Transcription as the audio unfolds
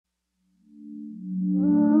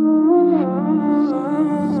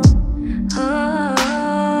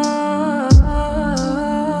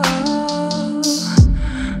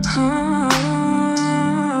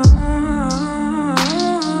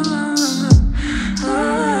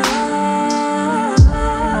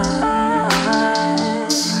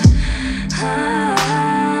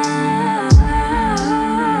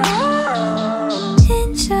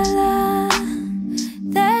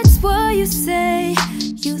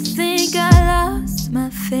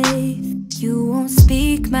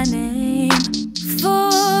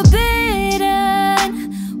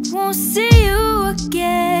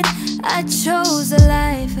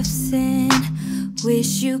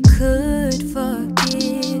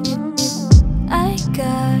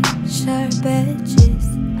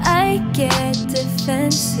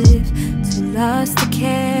defensive, too lost to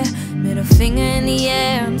care. Middle finger in the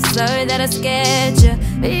air, I'm sorry that I scared you.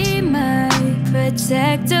 Be my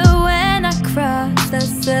protector when I cross the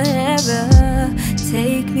Sahara.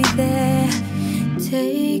 Take me there,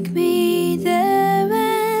 take me there,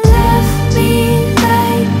 and left me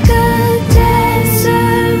like a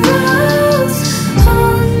desert rose.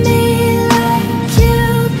 Hold me like you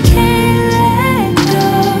can't let go.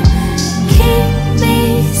 Keep me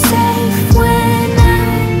safe when I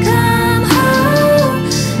come home.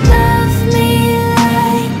 Love me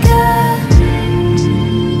like a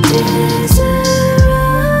desert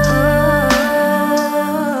rose.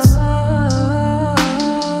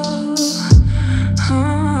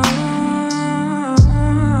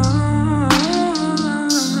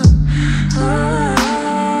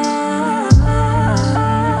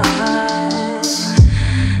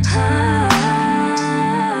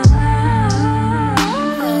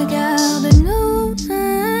 Regarde-nous,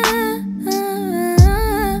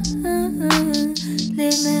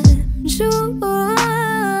 les mêmes jours,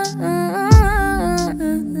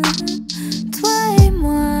 toi et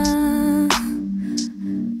moi,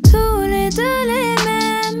 tous les deux les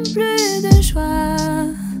mêmes, plus de joie.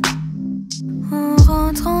 En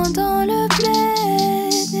rentrant dans le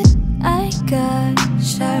bled, I got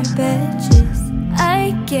sharp edges,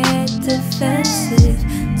 I get defensive,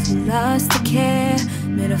 too lost to care.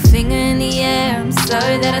 Middle finger in the air, I'm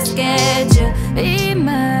sorry that I scared you. Be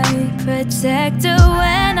my protector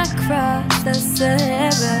when I cross the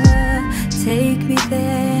Sahara. Take me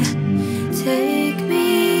there, take